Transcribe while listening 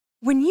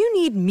When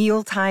you need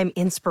mealtime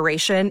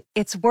inspiration,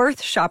 it's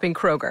worth shopping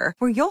Kroger,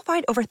 where you'll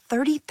find over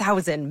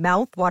 30,000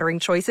 mouth-watering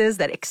choices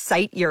that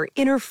excite your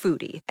inner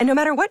foodie. And no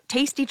matter what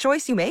tasty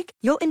choice you make,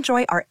 you'll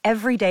enjoy our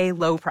everyday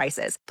low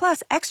prices,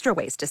 plus extra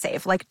ways to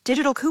save, like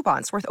digital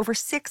coupons worth over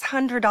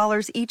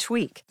 $600 each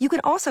week. You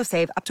can also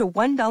save up to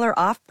 $1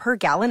 off per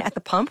gallon at the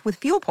pump with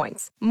fuel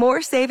points.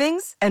 More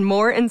savings and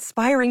more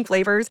inspiring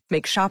flavors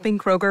make shopping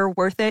Kroger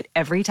worth it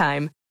every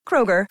time.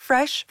 Kroger,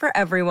 fresh for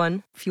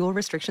everyone. Fuel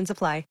restrictions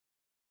apply.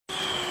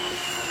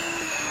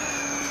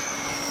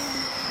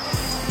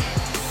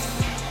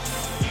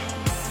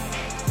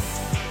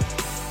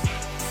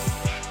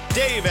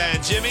 Dave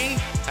and Jimmy,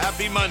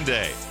 happy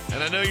Monday.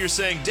 And I know you're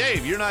saying,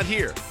 Dave, you're not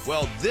here.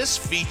 Well, this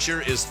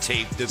feature is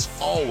taped. It's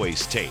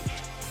always taped.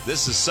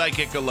 This is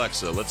Psychic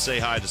Alexa. Let's say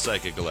hi to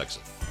Psychic Alexa.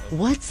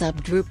 What's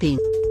up, Droopy?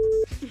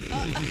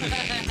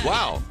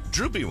 Wow,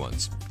 droopy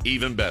ones.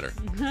 Even better.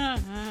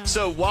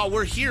 So while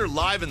we're here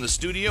live in the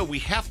studio, we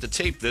have to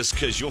tape this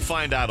because you'll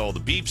find out all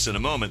the beeps in a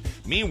moment.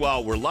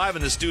 Meanwhile, we're live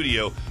in the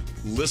studio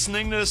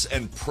listening to this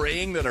and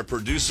praying that our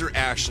producer,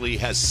 Ashley,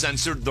 has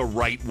censored the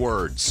right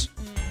words.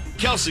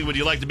 Kelsey, would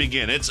you like to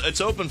begin?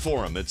 It's open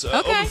forum. It's okay.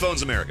 Open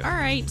Phones America. All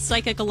right,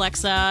 Psychic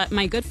Alexa,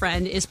 my good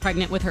friend, is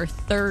pregnant with her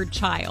third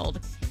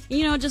child.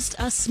 You know, just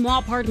a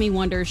small part of me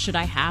wonders, should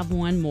I have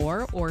one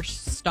more or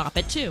stop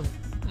at two?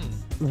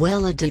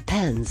 Well, it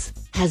depends.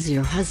 Has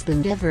your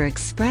husband ever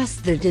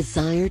expressed the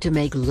desire to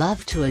make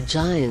love to a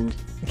giant,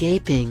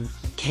 gaping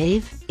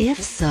cave? If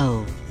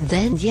so,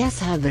 then yes,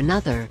 have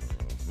another.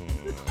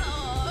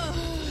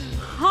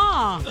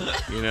 Huh.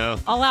 You know?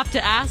 I'll have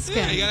to ask him.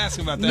 Yeah, you gotta ask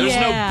him about that. There's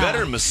no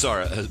better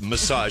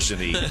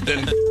misogyny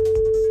than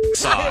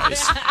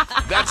size.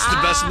 That's the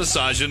best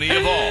misogyny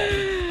of all.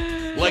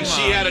 Like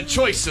she had a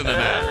choice in the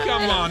matter.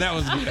 Come on, that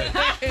was good.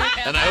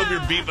 And I hope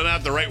you're beeping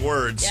out the right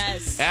words.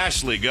 Yes.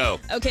 Ashley, go.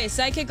 Okay,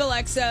 Psychic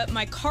Alexa,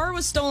 my car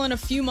was stolen a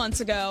few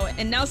months ago,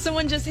 and now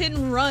someone just hit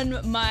and run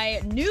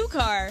my new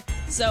car.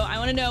 So I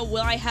want to know,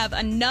 will I have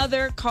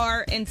another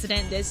car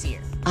incident this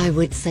year? I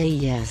would say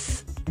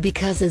yes,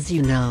 because as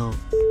you know...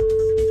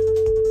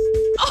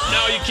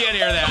 No, you can't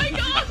hear that.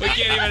 We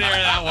can't even hear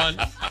that one.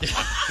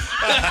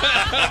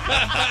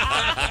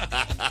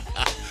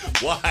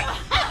 Why?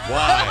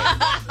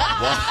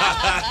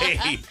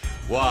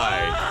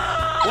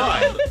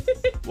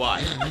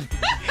 Why?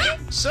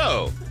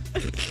 So,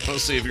 we'll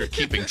see if you're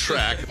keeping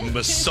track.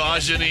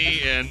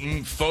 Misogyny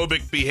and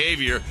phobic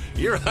behavior.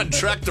 You're on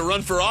track to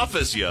run for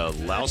office, you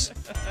louse.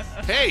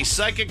 Hey,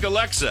 Psychic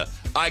Alexa,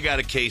 I got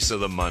a case of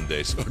the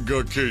Mondays. I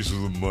got a case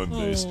of the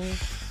Mondays. Oh.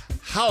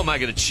 How am I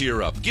going to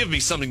cheer up? Give me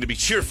something to be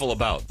cheerful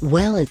about.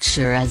 Well, it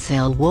sure as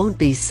hell won't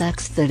be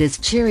sex that is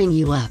cheering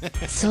you up.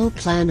 So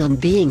plan on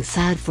being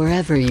sad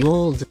forever, you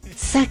old,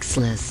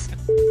 sexless,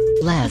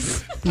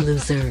 less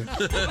loser.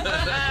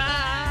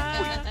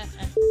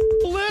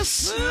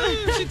 Bliss.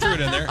 She threw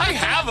it in there. I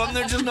have them.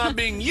 They're just not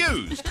being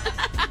used.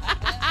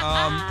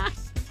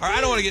 All right, I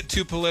don't want to get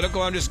too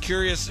political. I'm just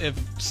curious if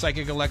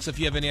Psychic Alexa, if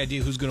you have any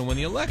idea who's going to win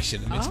the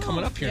election. I mean, it's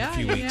coming up here in a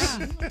few weeks.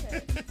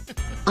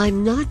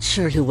 I'm not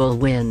sure who will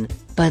win,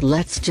 but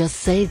let's just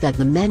say that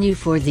the menu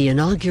for the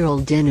inaugural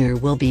dinner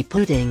will be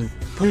pudding,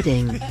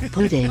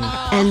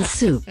 and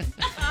soup.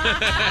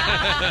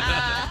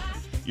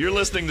 You're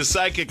listening to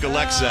Psychic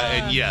Alexa,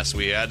 and yes,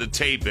 we had to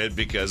tape it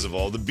because of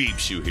all the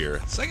beeps you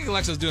hear. Psychic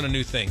Alexa's doing a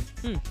new thing.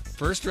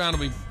 First round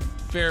will be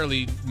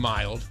fairly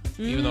mild,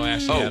 even though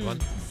Ashley had one.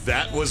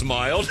 That was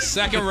mild.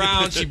 Second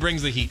round, she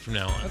brings the heat from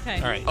now on.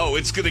 Okay. All right. Oh,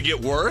 it's going to get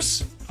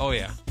worse? Oh,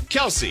 yeah.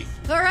 Kelsey.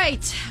 All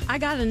right, I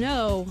gotta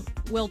know,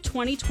 will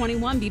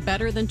 2021 be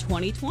better than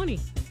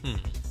 2020?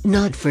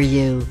 Not for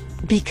you,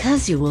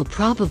 because you will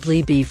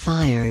probably be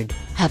fired,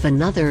 have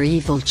another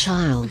evil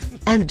child,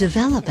 and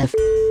develop a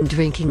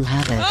drinking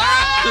habit.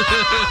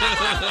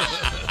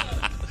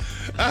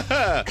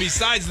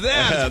 Besides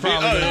that, it's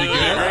probably going to be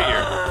good. Right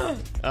here.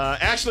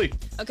 Ashley.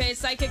 Okay,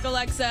 Psychic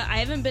Alexa, I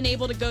haven't been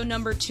able to go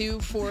number 2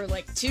 for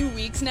like 2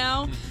 weeks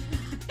now.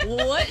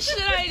 What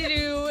should I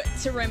do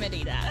to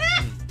remedy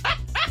that?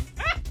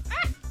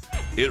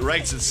 It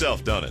writes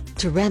itself, don't it?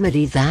 To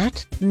remedy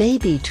that,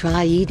 maybe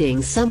try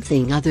eating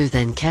something other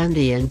than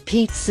candy and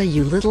pizza,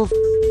 you little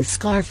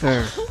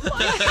scarfer.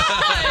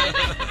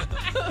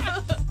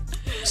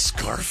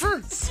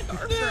 Scarfer?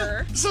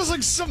 Scarfer. Sounds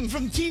like something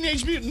from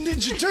Teenage Mutant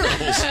Ninja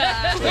Turtles.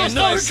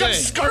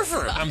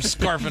 Scarfer. I'm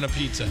scarfing a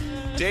pizza.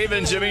 Dave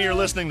and Jimmy, you're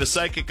listening to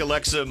Psychic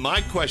Alexa.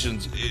 My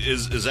question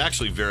is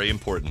actually very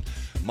important.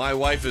 My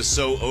wife is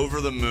so over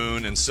the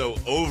moon and so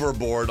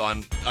overboard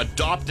on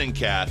adopting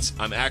cats,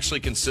 I'm actually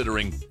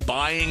considering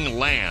buying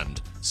land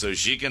so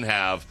she can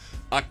have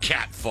a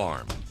cat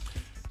farm.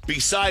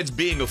 Besides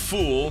being a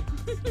fool,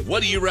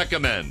 what do you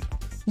recommend?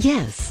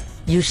 Yes,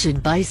 you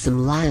should buy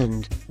some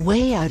land,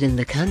 way out in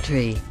the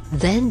country,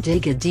 then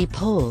dig a deep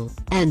hole,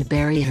 and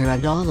bury her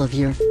and all of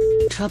your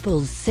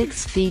troubles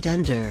 6 feet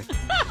under.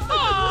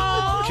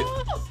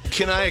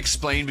 Can I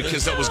explain?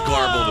 Because that was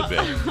garbled a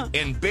bit.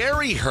 And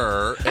bury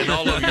her and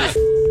all of your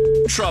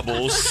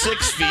troubles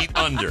 6 feet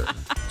under.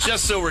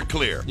 Just so we're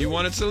clear. You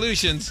wanted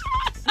solutions.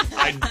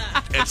 I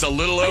It's a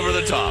little over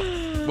the top.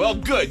 Well,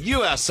 good.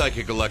 You asked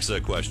Psychic Alexa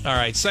a question. All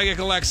right, Psychic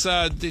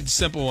Alexa,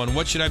 simple one.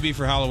 What should I be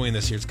for Halloween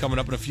this year? It's coming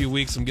up in a few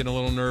weeks. I'm getting a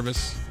little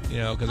nervous,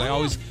 because I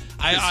always...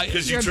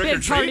 Because you You're a trick or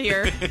big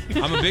treat.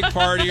 partier. I'm a big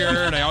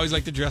partier, and I always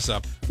like to dress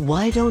up.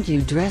 Why don't you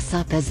dress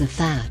up as a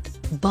fat,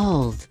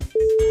 bald,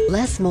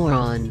 less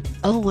moron?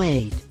 Oh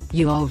wait,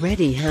 you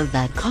already have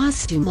that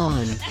costume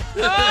on.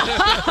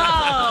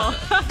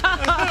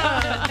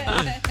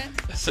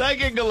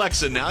 Psychic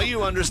Alexa, now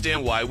you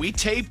understand why we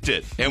taped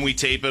it. And we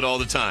tape it all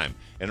the time.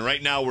 And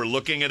right now we're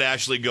looking at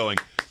Ashley going,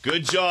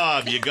 good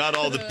job. You got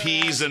all the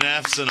P's and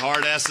F's and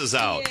hard S's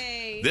out.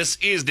 Yay. This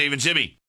is Dave and Jimmy.